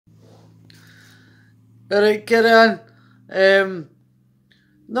Alright, carry on.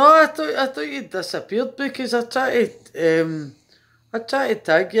 No, I thought you disappeared because I tried to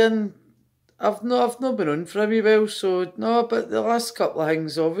tag you and I've not been on for a wee while, so no, but the last couple of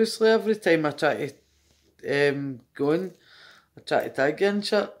things, obviously, every time I try to go on, I try to tag you and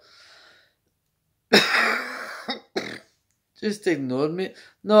shit. Just ignore me.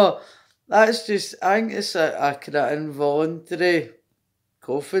 No, that's just, I think it's a kind of involuntary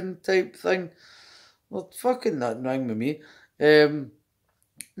coughing type thing. Well, fucking nothing wrong with me.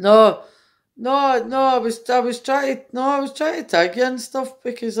 No, no, I was trying to tag you and stuff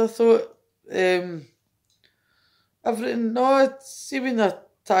because I thought, everything, no, see when I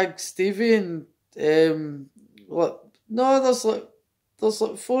tag Stevie and, what, no, there's like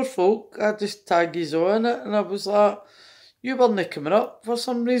four folk, I just tag his on it, and I was like, you weren't coming up for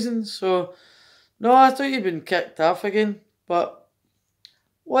some reason, so, no, I thought you'd been kicked off again, but,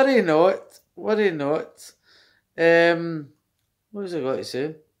 worry not, worry not. What was I going to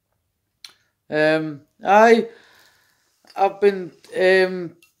say? I've been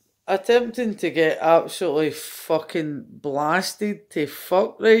attempting to get absolutely fucking blasted to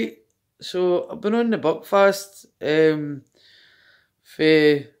fuck, right? So I've been on the Buckfast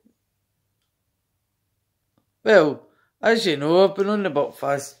for, well, as you know, I've been on the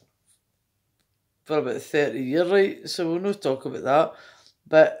Buckfast for about 30 years, right? So we'll not talk about that.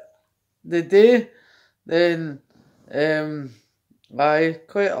 But the day, then, aye,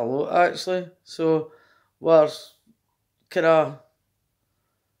 quite a lot actually. So we're kind of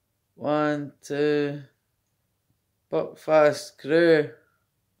 1, 2, Buckfast crew.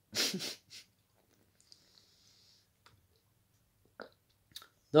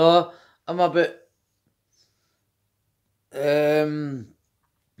 No, I'm a bit,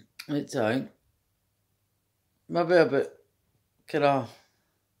 let's think. Maybe about, kind of,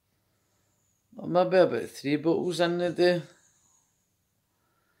 maybe about 3 bottles in the day.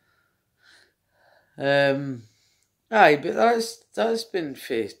 Aye, but that's been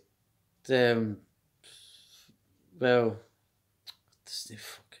for, well, does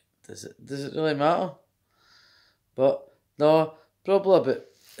it really matter? But no, probably about,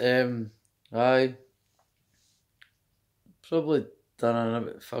 aye, probably done on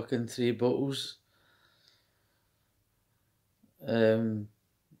about fucking 3 bottles.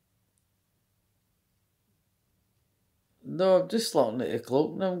 No, I'm just looking at the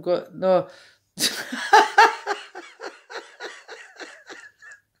clock and I'm got, no.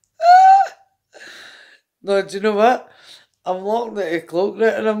 No, do you know what? I'm looking at the clock,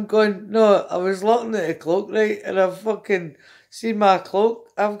 right, and I'm going, no, I was looking at the clock, right, and I fucking see my clock.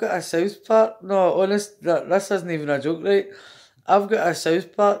 I've got a South Park. No, honest, this isn't even a joke, right? I've got a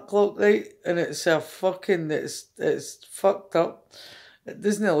South Park clock, right, and it's a fucking, it's fucked up. It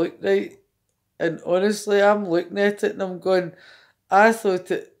doesn't look right, and honestly, I'm looking at it and I'm going, I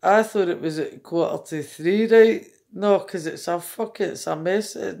thought it was at 2:45, right? No, because it's a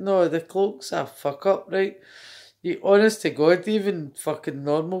mess. No, the clock's a fuck up, right? You, honest to God, even fucking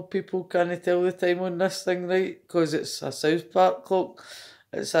normal people can't tell the time on this thing, right? Because it's a South Park clock.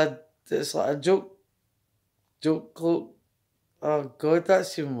 It's like a joke clock. Oh God,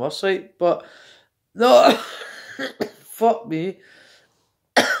 that's even worse, right? But no, fuck me.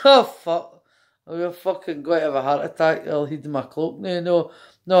 Oh fuck. I'm fucking going to have a heart attack. I'll heed my cloak now.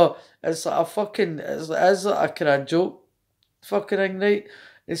 No, it's like a fucking, it's like a kind of joke fucking thing, right?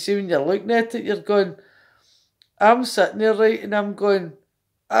 And see when you're looking at it, you're going, I'm sitting there, right, and I'm going,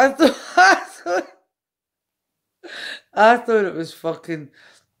 I thought, I thought it was fucking,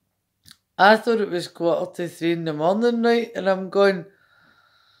 I thought it was 2:45 in the morning, right, and I'm going,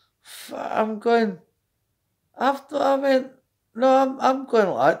 after I went, no, I'm going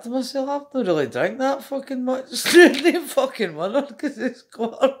like that to myself, I've not really drank that fucking much. Really fucking wonder, because it's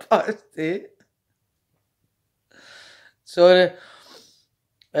 8:15. Sorry.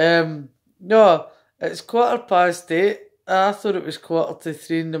 No, it's 8:15. I thought it was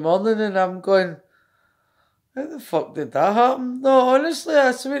 2:45 in the morning, and I'm going, how the fuck did that happen? No, honestly,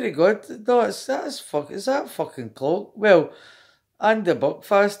 I swear to God, no, it's that fucking clock. Well, and the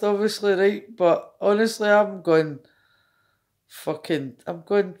Buckfast, obviously, right? But honestly, I'm going, fuck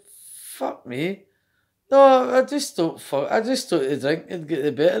me. No, I just don't fuck. I just thought the drink would get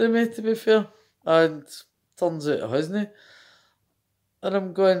the better of me, to be fair. And turns out it hasn't. And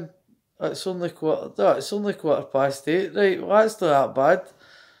I'm going, it's only 8:15, right? Well, that's not that bad.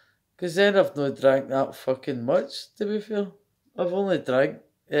 Because then I've not drank that fucking much, to be fair. I've only drank,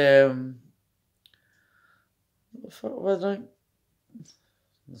 what the fuck have I drank?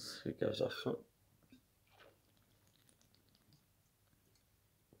 Who gives a fuck?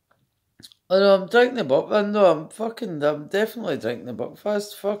 Oh no, I'm drinking the Buckfast. No, I'm definitely drinking the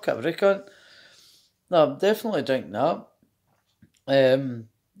Buckfast. Fuck every cunt. No, I'm definitely drinking that.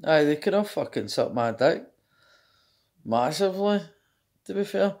 Aye, they could have fucking sucked my dick. Massively, to be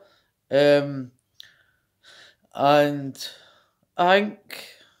fair. And I think,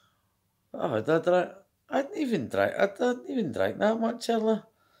 oh, I didn't even drink that much earlier.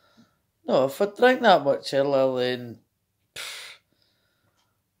 No, if I drank that much earlier, then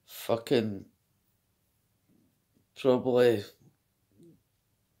fucking probably.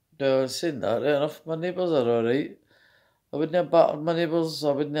 No, saying that right enough. My neighbours are alright. I wouldn't have battered my neighbours.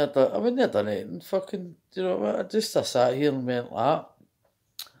 I wouldn't have done anything. Fucking, do you know what? I just sat here and went like that.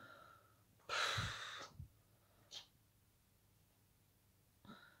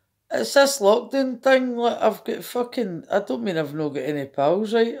 It's this lockdown thing. Like I've got fucking. I don't mean I've not got any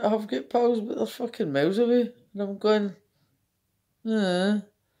pals, right? I've got pals, but they're fucking miles away, and I'm going.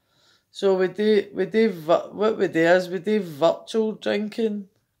 So we do. What we do is we do virtual drinking,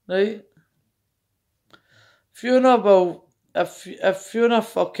 right? Fiona will. If Fiona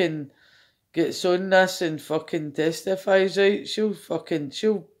fucking gets on this and fucking testifies, right? She'll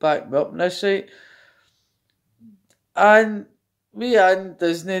back me up on this, right? And me and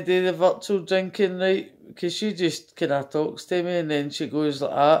Disney do the virtual drinking, right? Because she just kind of talks to me and then she goes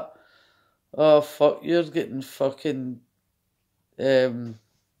like that. Oh, fuck, you're getting fucking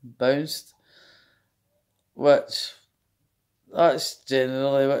bounced. Which, that's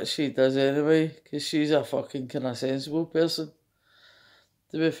generally what she does anyway. Because she's a fucking kind of sensible person,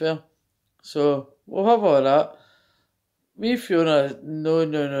 to be fair. So, we'll have all that. Me, Fiona,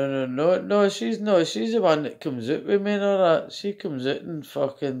 no, she's the one that comes out with me and all that. She comes out and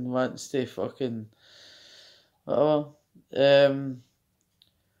fucking wants to fucking, whatever.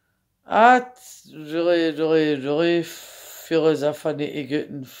 I really feel as if I need to get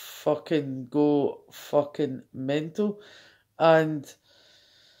and fucking go fucking mental. And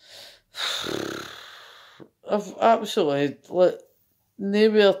I've absolutely, like,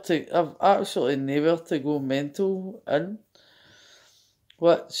 I've absolutely nowhere to go mental in,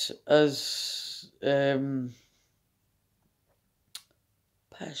 which is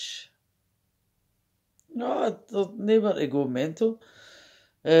pish. No, there's nowhere to go mental.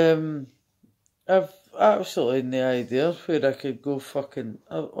 I've absolutely no idea where I could go fucking.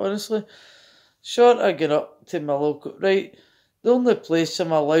 Honestly, short of getting up to my local. Right, the only place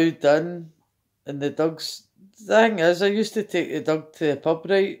I'm allowed in the Dugs. The thing is, I used to take the dog to the pub,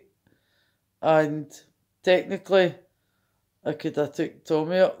 right? And technically, I could have took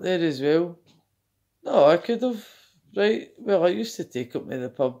Tommy up there as well. No, I could have, right? Well, I used to take him to the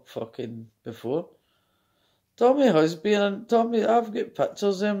pub fucking before. Tommy has been in, Tommy, I've got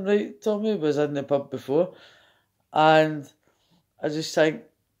pictures of him, right? Tommy was in the pub before. And I just think,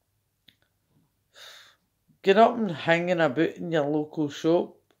 get up and hanging about in your local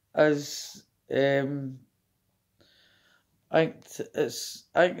shop is, I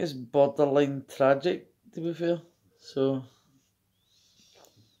think it's borderline tragic, to be fair. So,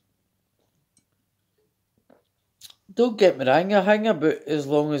 don't get me wrong, I hang about as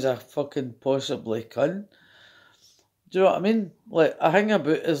long as I fucking possibly can. Do you know what I mean? Like, I hang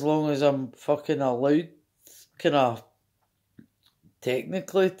about as long as I'm fucking allowed, kinda,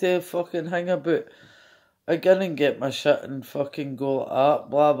 technically to fucking hang about. I get and get my shit and fucking go like that,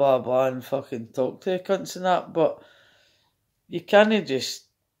 blah blah blah, and fucking talk to cunts and that, but you can't just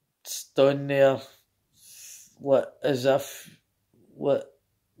stand there like as if like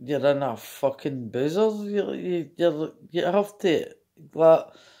you're in a fucking boozer. You have to like,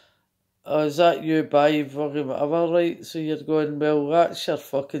 oh, is that you buy fucking whatever, right? So you're going, well, that's your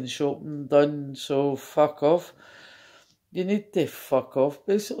fucking shopping done, so fuck off. You need to fuck off,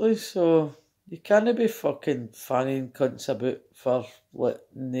 basically, so you can't be fucking fanning cunts about for, like,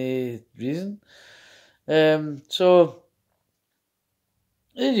 no reason. So,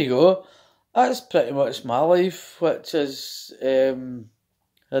 there you go. That's pretty much my life, which is,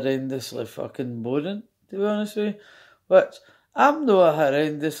 horrendously fucking boring, to be honest with you. Which, I'm not a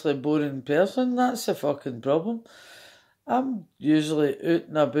horrendously boring person, that's the fucking problem. I'm usually out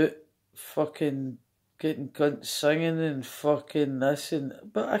and about fucking getting cunts singing and fucking this and...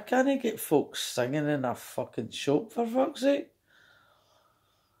 But I can't get folks singing in a fucking shop, for fuck's sake.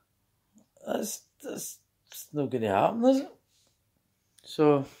 That's not going to happen, is it?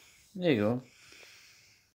 So, there you go.